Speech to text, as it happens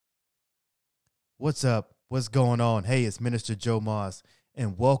What's up? What's going on? Hey, it's Minister Joe Moss,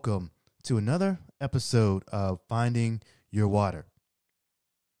 and welcome to another episode of Finding Your Water.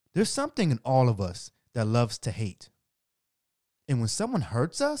 There's something in all of us that loves to hate. And when someone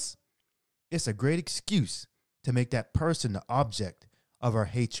hurts us, it's a great excuse to make that person the object of our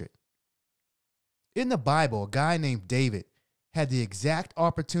hatred. In the Bible, a guy named David had the exact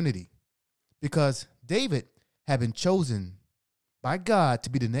opportunity because David had been chosen by God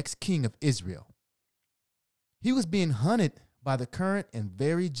to be the next king of Israel. He was being hunted by the current and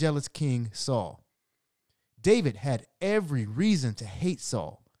very jealous king Saul. David had every reason to hate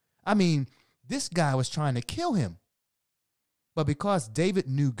Saul. I mean, this guy was trying to kill him. But because David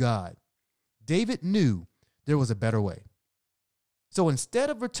knew God, David knew there was a better way. So instead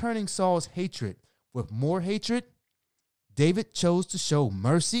of returning Saul's hatred with more hatred, David chose to show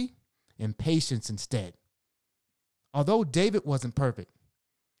mercy and patience instead. Although David wasn't perfect,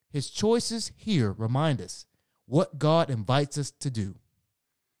 his choices here remind us what God invites us to do,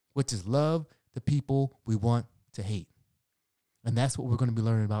 which is love the people we want to hate. And that's what we're going to be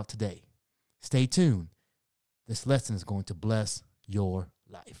learning about today. Stay tuned. This lesson is going to bless your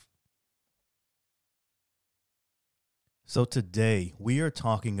life. So today we are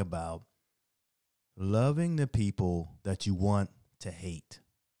talking about loving the people that you want to hate.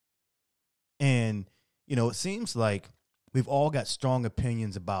 And, it seems like we've all got strong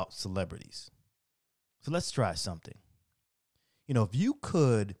opinions about celebrities. So let's try something. If you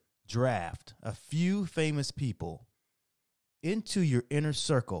could draft a few famous people into your inner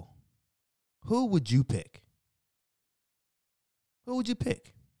circle, who would you pick? Who would you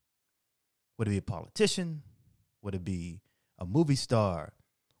pick? Would it be a politician? Would it be a movie star?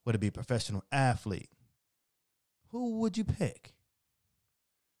 Would it be a professional athlete? Who would you pick?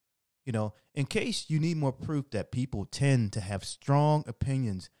 In case you need more proof that people tend to have strong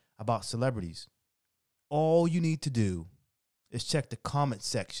opinions about celebrities, all you need to do is check the comment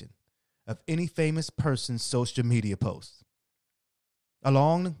section of any famous person's social media posts,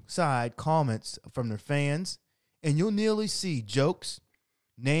 alongside comments from their fans, and you'll nearly see jokes,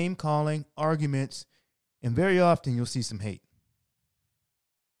 name-calling, arguments, and very often you'll see some hate.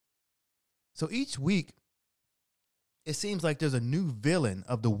 So each week, it seems like there's a new villain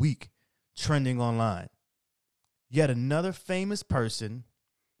of the week trending online. Yet another famous person,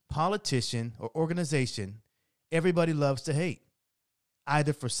 politician, or organization everybody loves to hate,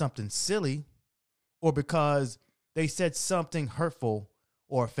 either for something silly or because they said something hurtful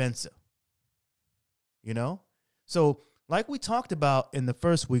or offensive. So like we talked about in the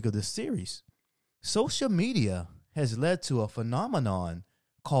first week of this series, social media has led to a phenomenon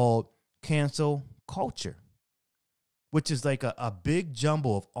called cancel culture, which is like a big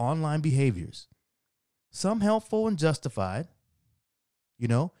jumble of online behaviors, some helpful and justified,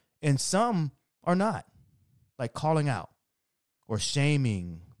 and some are not, like calling out or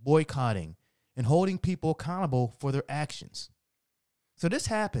shaming, boycotting, and holding people accountable for their actions. So this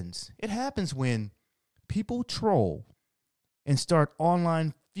happens. It happens when people troll and start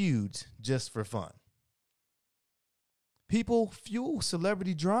online feuds just for fun. People fuel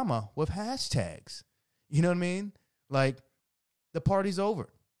celebrity drama with hashtags. You know what I mean? Like, the party's over.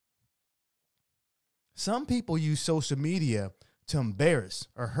 Some people use social media to embarrass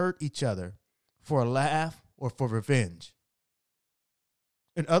or hurt each other for a laugh or for revenge.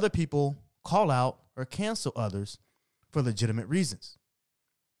 And other people call out or cancel others for legitimate reasons,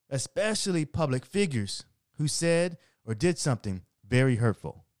 especially public figures who said or did something very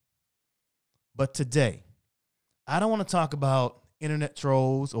hurtful. But today, I don't want to talk about internet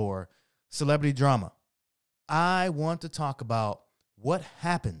trolls or celebrity drama. I want to talk about what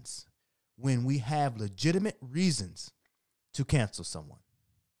happens when we have legitimate reasons to cancel someone.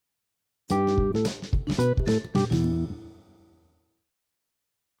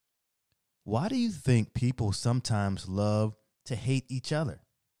 Why do you think people sometimes love to hate each other?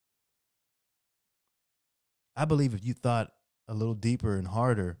 I believe if you thought a little deeper and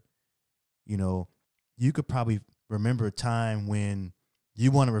harder, you could probably remember a time when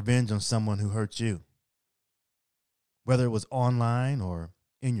you wanted revenge on someone who hurt you. Whether it was online or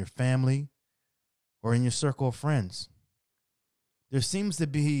in your family or in your circle of friends. There seems to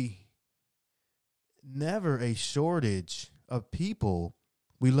be never a shortage of people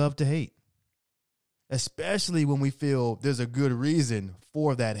we love to hate, especially when we feel there's a good reason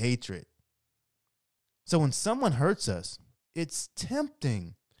for that hatred. So when someone hurts us, it's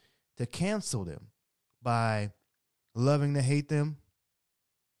tempting to cancel them by loving to hate them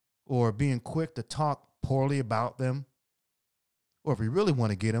or being quick to talk poorly about them. Or if we really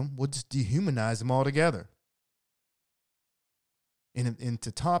want to get them, we'll just dehumanize them altogether. And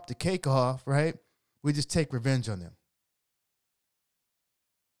to top the cake off, right, we just take revenge on them.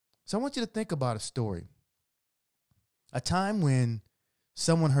 So I want you to think about a story. A time when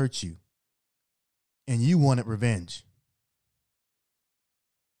someone hurt you and you wanted revenge.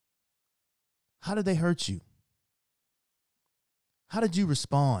 How did they hurt you? How did you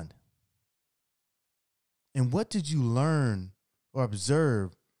respond? And what did you learn or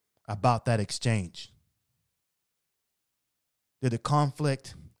observe about that exchange? Did the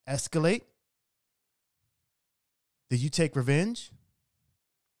conflict escalate? Did you take revenge?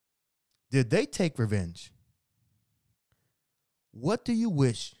 Did they take revenge? What do you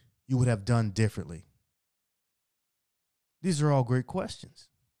wish you would have done differently? These are all great questions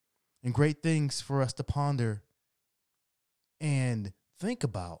and great things for us to ponder and think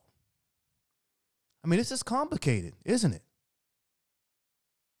about. I mean, this is complicated, isn't it?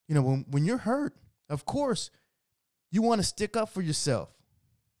 You know, when you're hurt, of course, you want to stick up for yourself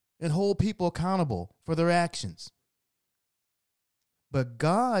and hold people accountable for their actions. But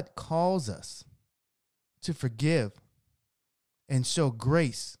God calls us to forgive and show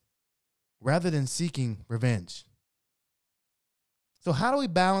grace rather than seeking revenge. So how do we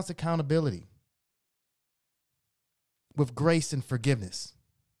balance accountability with grace and forgiveness?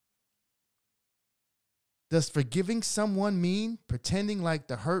 Does forgiving someone mean pretending like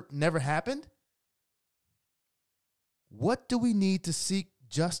the hurt never happened? What do we need to seek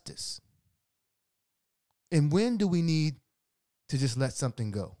justice? And when do we need to just let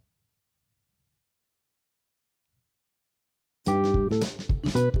something go?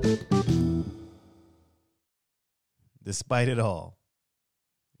 Despite it all,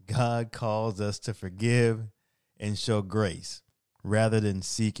 God calls us to forgive and show grace rather than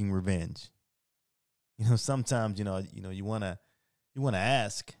seeking revenge. You know, sometimes, you want to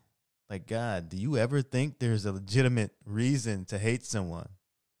ask, like, God, do you ever think there's a legitimate reason to hate someone?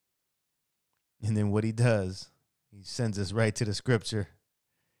 And then what he does, he sends us right to the scripture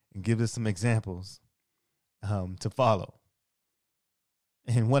and gives us some examples to follow.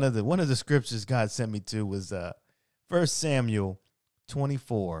 And one of the scriptures God sent me to was 1 Samuel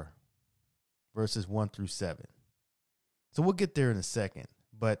 24, verses 1 through 7. So we'll get there in a second.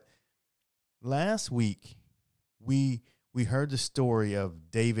 But last week, we heard the story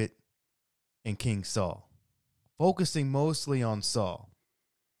of David and King Saul, focusing mostly on Saul.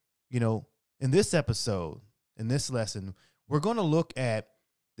 You know, in this episode, in this lesson, we're going to look at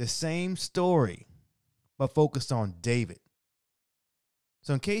the same story, but focused on David.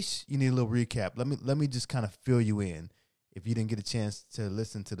 So in case you need a little recap, let me just kind of fill you in if you didn't get a chance to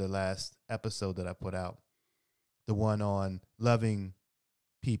listen to the last episode that I put out, the one on loving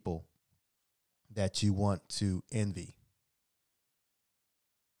people that you want to envy.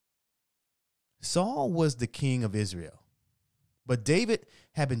 Saul was the king of Israel, but David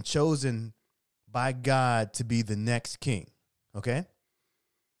had been chosen by God to be the next king, okay?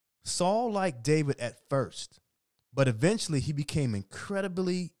 Saul liked David at first, but eventually he became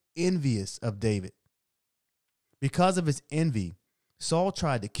incredibly envious of David. Because of his envy, Saul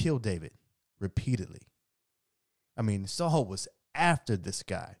tried to kill David repeatedly. I mean, Saul was after this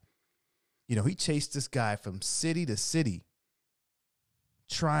guy. You know, he chased this guy from city to city,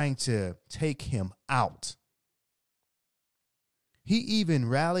 trying to take him out. He even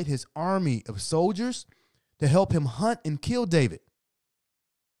rallied his army of soldiers to help him hunt and kill David.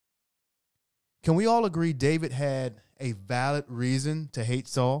 Can we all agree David had a valid reason to hate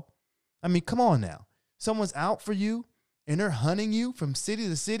Saul? I mean, come on now. Someone's out for you and they're hunting you from city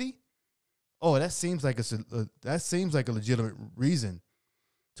to city? Oh, that seems like a legitimate reason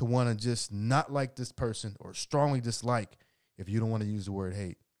to want to just not like this person or strongly dislike, if you don't want to use the word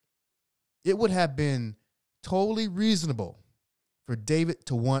hate. It would have been totally reasonable for David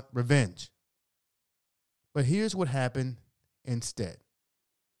to want revenge. But here's what happened instead.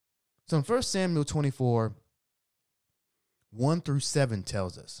 So in 1 Samuel 24, 1 through 7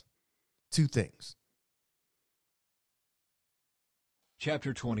 tells us two things.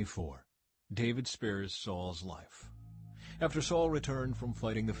 Chapter 24. David spares Saul's life. After Saul returned from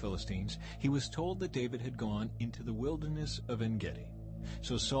fighting the Philistines, he was told that David had gone into the wilderness of En-Gedi.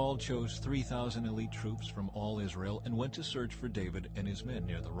 So Saul chose 3,000 elite troops from all Israel and went to search for David and his men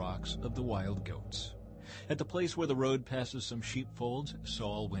near the rocks of the wild goats. At the place where the road passes some sheepfolds,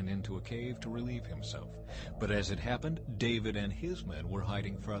 Saul went into a cave to relieve himself. But as it happened, David and his men were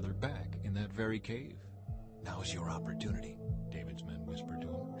hiding farther back in that very cave. "Now's your opportunity," David's men whispered to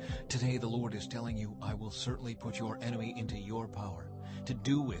him. "Today the Lord is telling you, I will certainly put your enemy into your power, to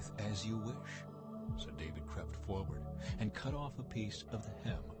do with as you wish." So David crept forward and cut off a piece of the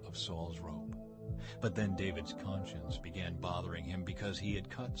hem of Saul's robe. But then David's conscience began bothering him because he had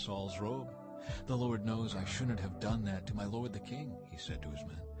cut Saul's robe. "The Lord knows I shouldn't have done that to my lord the king," he said to his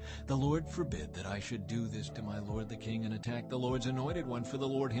men. "The Lord forbid that I should do this to my lord the king and attack the Lord's anointed one, for the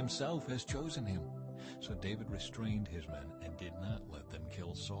Lord himself has chosen him." So David restrained his men and did not let them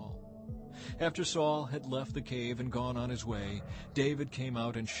kill Saul. After Saul had left the cave and gone on his way, David came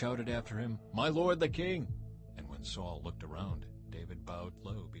out and shouted after him, "My lord the king!" And when Saul looked around, David bowed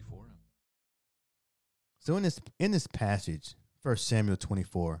low before him. So in this passage, 1 Samuel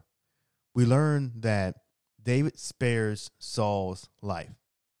 24, we learn that David spares Saul's life.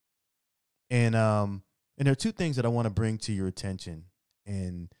 And there are two things that I want to bring to your attention.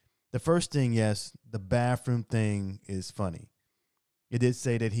 And the first thing, yes, the bathroom thing is funny. It did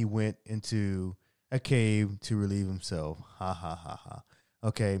say that he went into a cave to relieve himself. Ha, ha, ha, ha.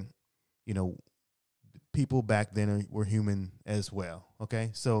 Okay, people back then were human as well.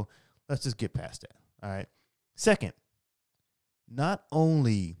 Okay, so let's just get past that. All right. Second, not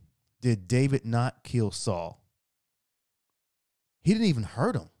only did David not kill Saul, he didn't even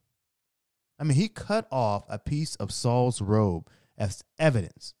hurt him. I mean, he cut off a piece of Saul's robe as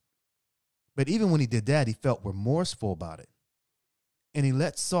evidence. But even when he did that, he felt remorseful about it. And he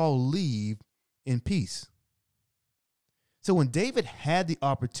let Saul leave in peace. So when David had the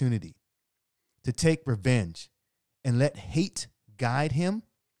opportunity to take revenge and let hate guide him,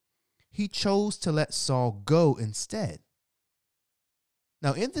 he chose to let Saul go instead.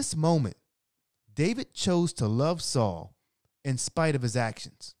 Now, in this moment, David chose to love Saul in spite of his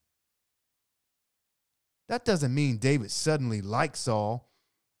actions. That doesn't mean David suddenly liked Saul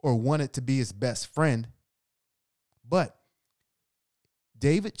or wanted to be his best friend, but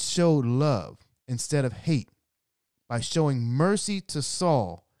David showed love instead of hate by showing mercy to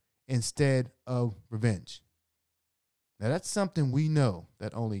Saul instead of revenge. Now, that's something we know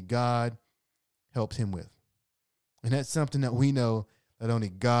that only God helps him with. And that's something that we know that only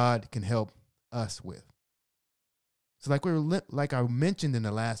God can help us with. So like I mentioned in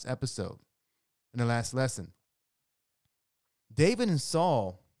the last episode, in the last lesson, David and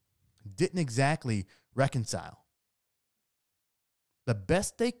Saul didn't exactly reconcile. The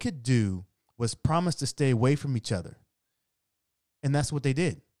best they could do was promise to stay away from each other. And that's what they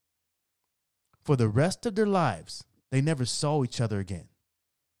did. For the rest of their lives, they never saw each other again.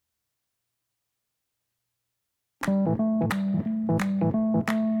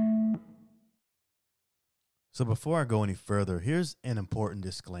 So before I go any further, here's an important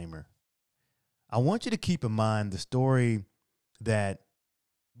disclaimer. I want you to keep in mind the story that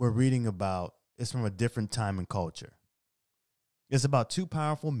we're reading about is from a different time and culture. It's about two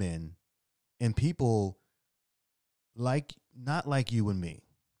powerful men and people not like you and me,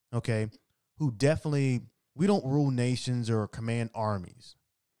 okay, who definitely, we don't rule nations or command armies.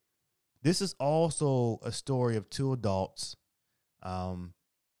 This is also a story of two adults.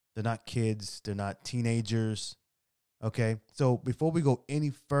 They're not kids. They're not teenagers. Okay. So before we go any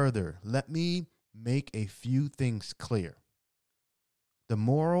further, let me make a few things clear. The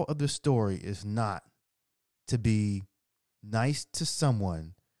moral of the story is not to be nice to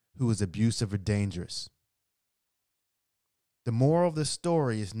someone who is abusive or dangerous. The moral of the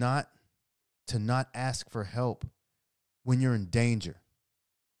story is not to not ask for help when you're in danger.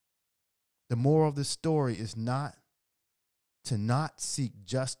 The moral of the story is not to not seek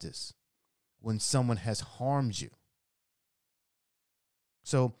justice when someone has harmed you.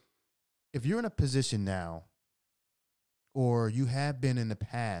 So if you're in a position now, or you have been in the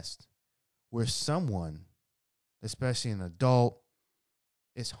past, where someone, especially an adult,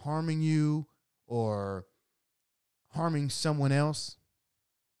 is harming you or harming someone else,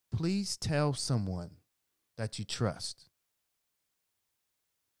 please tell someone that you trust.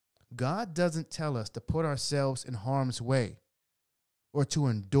 God doesn't tell us to put ourselves in harm's way or to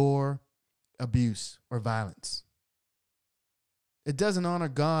endure abuse or violence. It doesn't honor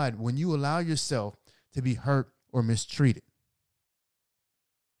God when you allow yourself to be hurt or mistreated.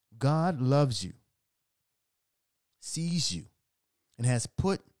 God loves you, sees you, and has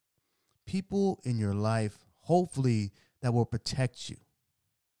put people in your life, hopefully, that will protect you.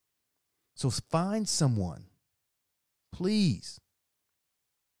 So find someone, please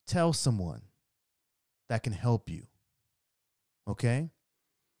tell someone that can help you. Okay?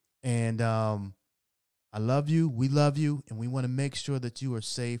 And I love you, we love you, and we want to make sure that you are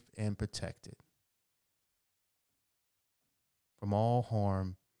safe and protected from all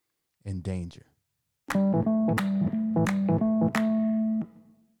harm and danger.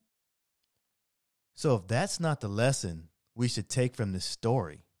 So if that's not the lesson we should take from this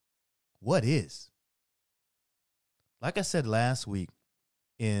story, what is? Like I said last week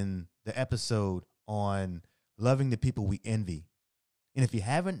in the episode on loving the people we envy, and if you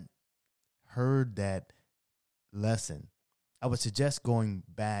haven't heard that lesson, I would suggest going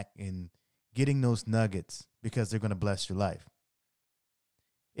back and getting those nuggets because they're going to bless your life.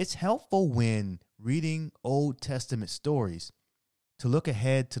 It's helpful when reading Old Testament stories to look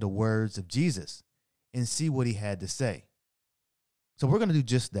ahead to the words of Jesus and see what he had to say. So we're going to do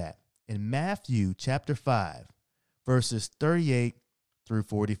just that in Matthew chapter 5, verses 38 through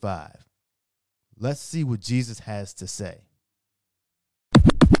 45. Let's see what Jesus has to say.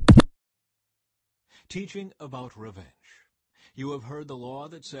 Teaching about revenge. You have heard the law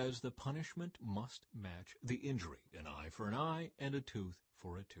that says the punishment must match the injury, an eye for an eye and a tooth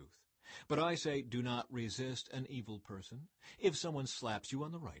for a tooth. But I say, do not resist an evil person. If someone slaps you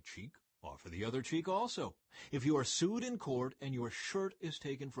on the right cheek, offer the other cheek also. If you are sued in court and your shirt is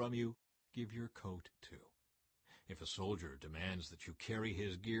taken from you, give your coat too. If a soldier demands that you carry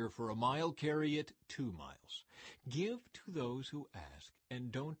his gear for a mile, carry it 2 miles. Give to those who ask,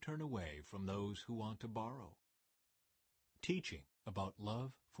 and don't turn away from those who want to borrow. Teaching about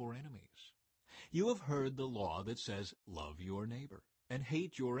love for enemies. You have heard the law that says, love your neighbor and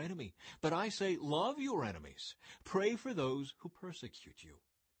hate your enemy. But I say, love your enemies. Pray for those who persecute you.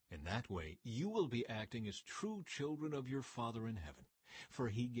 In that way, you will be acting as true children of your Father in heaven. For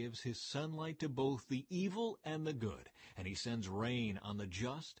he gives his sunlight to both the evil and the good, and he sends rain on the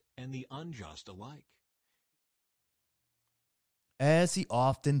just and the unjust alike. As he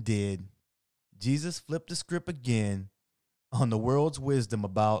often did, Jesus flipped the script again on the world's wisdom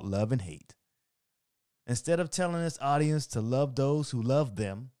about love and hate. Instead of telling his audience to love those who love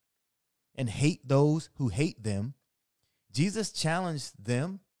them and hate those who hate them, Jesus challenged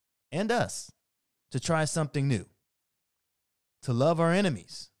them and us to try something new, to love our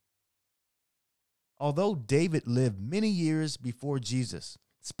enemies. Although David lived many years before Jesus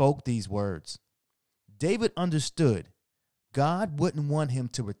spoke these words, David understood God wouldn't want him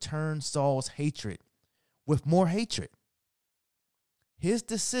to return Saul's hatred with more hatred. His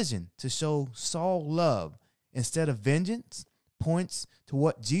decision to show Saul love instead of vengeance points to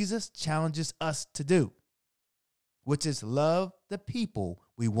what Jesus challenges us to do, which is love the people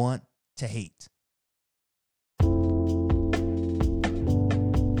we want to hate.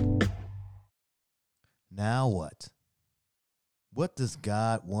 Now what? What does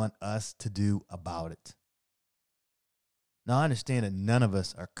God want us to do about it? Now, I understand that none of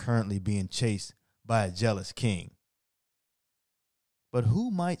us are currently being chased by a jealous king. But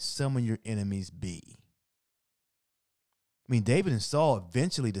who might some of your enemies be? I mean, David and Saul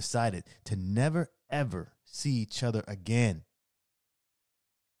eventually decided to never, ever see each other again.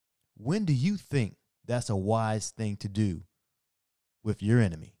 When do you think that's a wise thing to do with your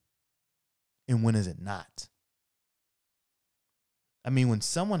enemy? And when is it not? I mean, when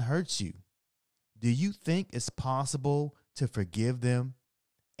someone hurts you, do you think it's possible to forgive them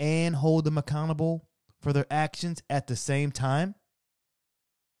and hold them accountable for their actions at the same time?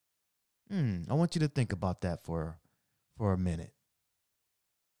 I want you to think about that for a minute.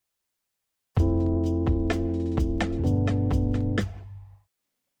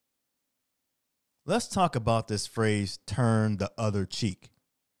 Let's talk about this phrase, turn the other cheek,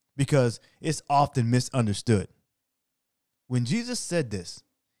 because it's often misunderstood. When Jesus said this,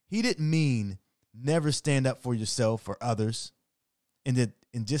 he didn't mean never stand up for yourself or others and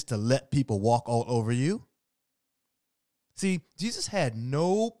just to let people walk all over you. See, Jesus had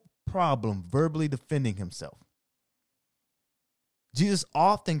no problem verbally defending himself. Jesus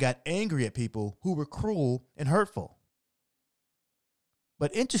often got angry at people who were cruel and hurtful.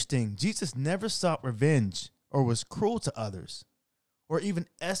 But interesting, Jesus never sought revenge or was cruel to others or even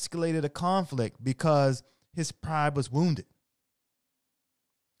escalated a conflict because his pride was wounded.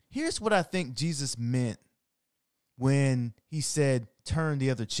 Here's what I think Jesus meant when he said, turn the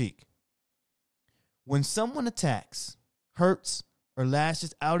other cheek. When someone attacks, hurts, or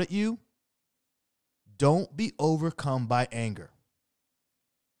lashes out at you, don't be overcome by anger.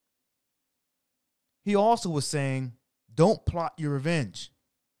 He also was saying, don't plot your revenge.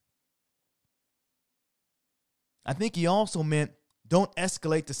 I think he also meant, don't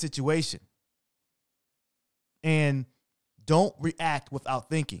escalate the situation. And don't react without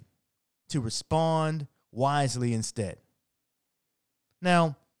thinking, to respond wisely instead.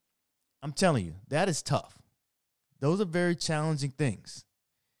 Now, I'm telling you, that is tough. Those are very challenging things.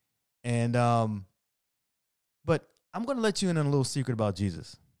 And, but I'm going to let you in on a little secret about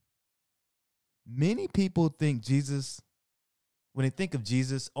Jesus. Many people think Jesus, when they think of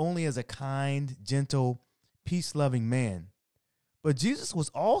Jesus, only as a kind, gentle, peace-loving man. But Jesus was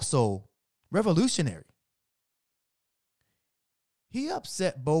also revolutionary. He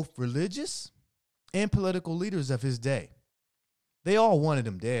upset both religious and political leaders of his day. They all wanted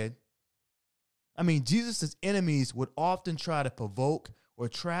him dead. I mean, Jesus' enemies would often try to provoke or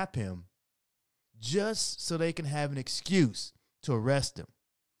trap him just so they can have an excuse to arrest him.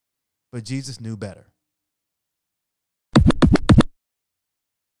 But Jesus knew better.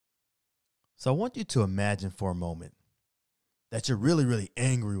 So I want you to imagine for a moment that you're really, really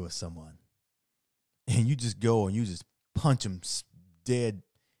angry with someone. And you just go and you just punch them dead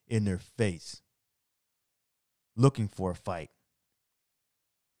in their face, looking for a fight.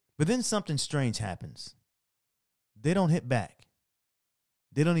 But then something strange happens. They don't hit back.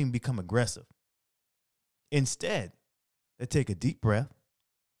 They don't even become aggressive. Instead, they take a deep breath.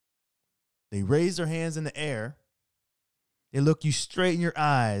 They raise their hands in the air. They look you straight in your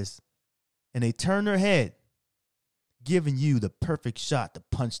eyes, and they turn their head, giving you the perfect shot to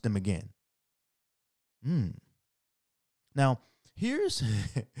punch them again. Now, here's,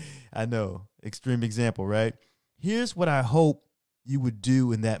 I know, extreme example, right? Here's what I hope you would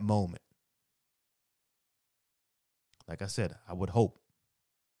do in that moment. Like I said, I would hope.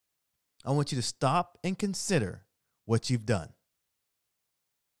 I want you to stop and consider what you've done.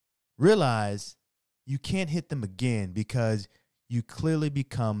 Realize you can't hit them again because you clearly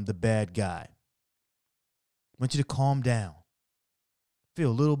become the bad guy. I want you to calm down.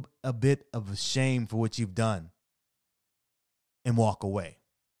 Feel a bit of shame for what you've done and walk away.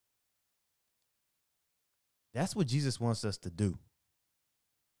 That's what Jesus wants us to do.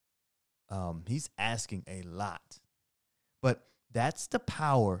 He's asking a lot. But that's the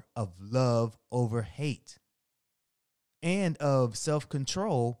power of love over hate and of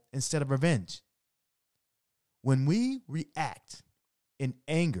self-control instead of revenge. When we react in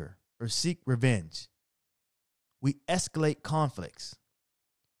anger or seek revenge, we escalate conflicts,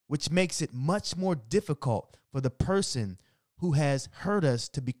 which makes it much more difficult for the person who has hurt us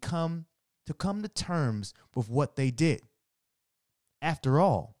to come to terms with what they did. After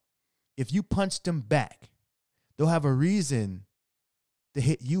all, if you punch them back, they'll have a reason to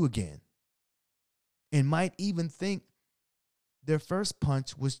hit you again and might even think their first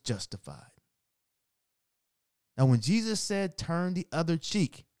punch was justified. Now, when Jesus said turn the other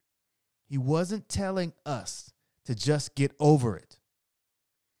cheek, he wasn't telling us to just get over it.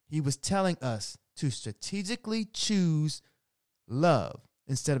 He was telling us to strategically choose love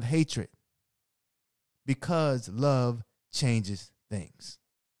instead of hatred, because love changes things.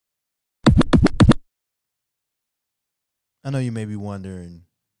 I know you may be wondering,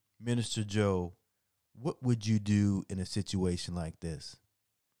 Minister Joe, what would you do in a situation like this?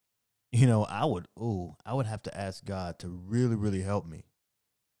 You know, I would have to ask God to really, really help me.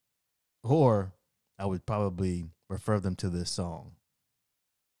 Or I would probably refer them to this song.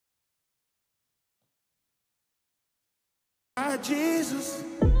 Jesus,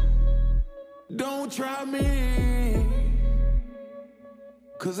 don't try me,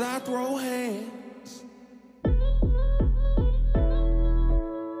 'cause I throw hands.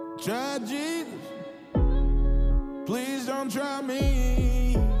 Try Jesus, please don't try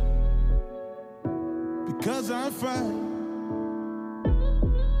me, because I'm fine.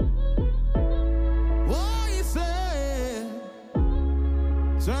 Oh, you said,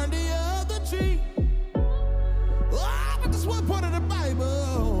 turn the other cheek. Oh, but this one part of the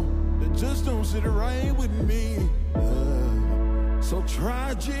Bible that just don't sit right with me. So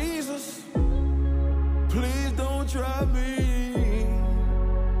try Jesus, please don't try me,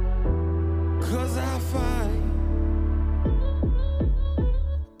 'cause I find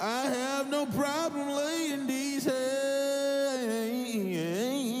I have no problem laying these hands.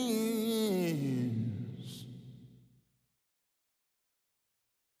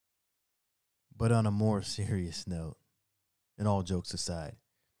 But on a more serious note, and all jokes aside,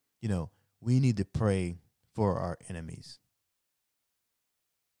 we need to pray for our enemies.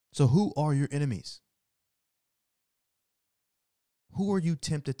 So who are your enemies? Who are you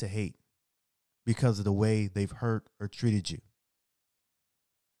tempted to hate because of the way they've hurt or treated you?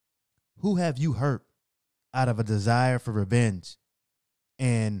 Who have you hurt out of a desire for revenge?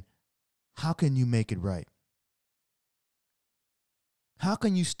 And how can you make it right? How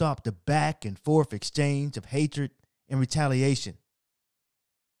can you stop the back and forth exchange of hatred and retaliation?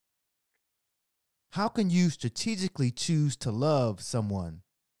 How can you strategically choose to love someone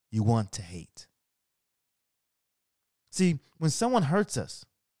you want to hate? See, when someone hurts us,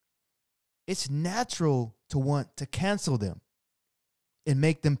 it's natural to want to cancel them and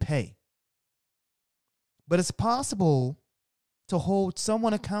make them pay. But it's possible to hold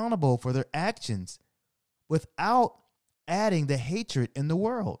someone accountable for their actions without adding the hatred in the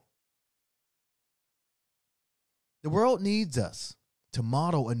world. The world needs us to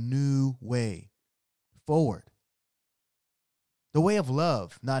model a new way forward. The way of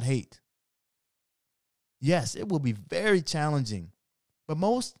love, not hate. Yes, it will be very challenging, but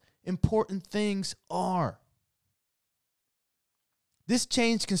most important things are. This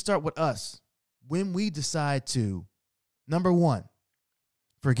change can start with us when we decide to, number one,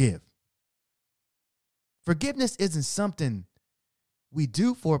 forgive. Forgiveness isn't something we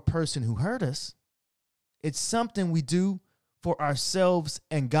do for a person who hurt us. It's something we do for ourselves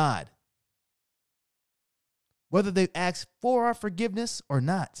and God. Whether they ask for our forgiveness or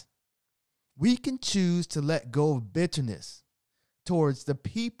not, we can choose to let go of bitterness towards the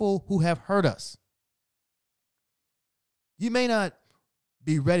people who have hurt us. You may not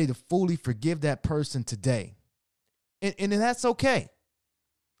be ready to fully forgive that person today, and that's okay.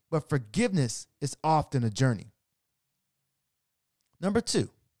 But forgiveness is often a journey. Number two,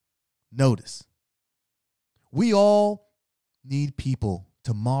 notice. We all need people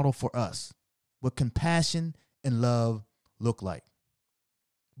to model for us what compassion and love look like.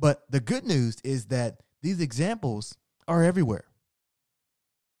 But the good news is that these examples are everywhere.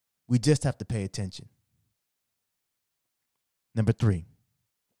 We just have to pay attention. Number three,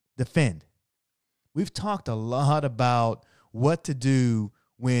 defend. We've talked a lot about what to do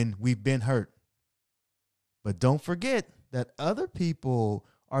when we've been hurt. But don't forget that other people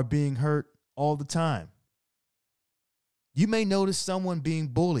are being hurt all the time. You may notice someone being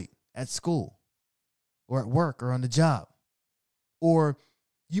bullied at school or at work or on the job. Or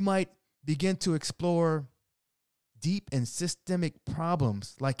you might begin to explore deep and systemic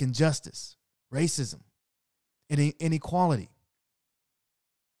problems like injustice, racism, and inequality.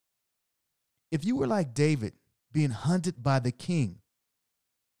 If you were like David, being hunted by the king,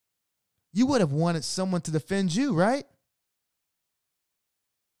 you would have wanted someone to defend you, right?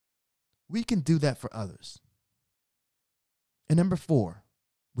 We can do that for others. And number four,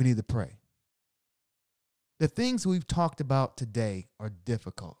 we need to pray. The things we've talked about today are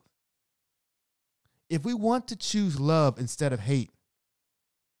difficult. If we want to choose love instead of hate,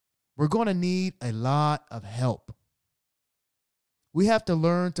 we're going to need a lot of help. We have to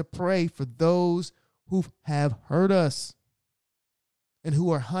learn to pray for those who have hurt us and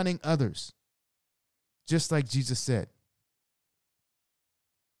who are hunting others, just like Jesus said.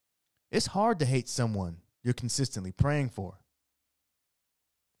 It's hard to hate someone you're consistently praying for.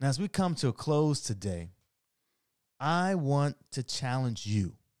 Now, as we come to a close today, I want to challenge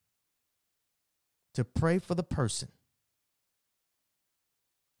you to pray for the person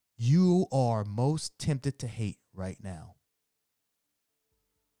you are most tempted to hate right now.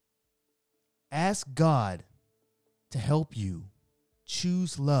 Ask God to help you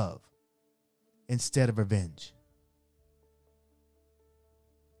choose love instead of revenge.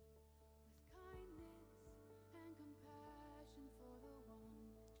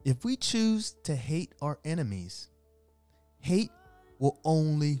 If we choose to hate our enemies, hate will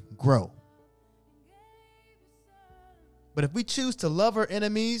only grow. But if we choose to love our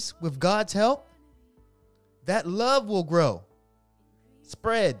enemies with God's help, that love will grow,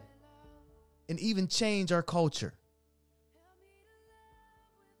 spread, and even change our culture.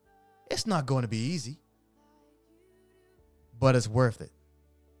 It's not going to be easy, but it's worth it.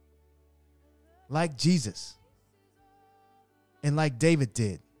 Like Jesus and like David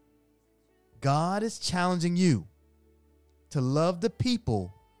did, God is challenging you to love the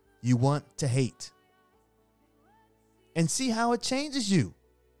people you want to hate. And see how it changes you,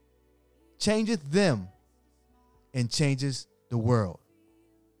 changes them, and changes the world.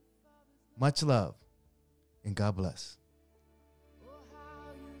 Much love, and God bless.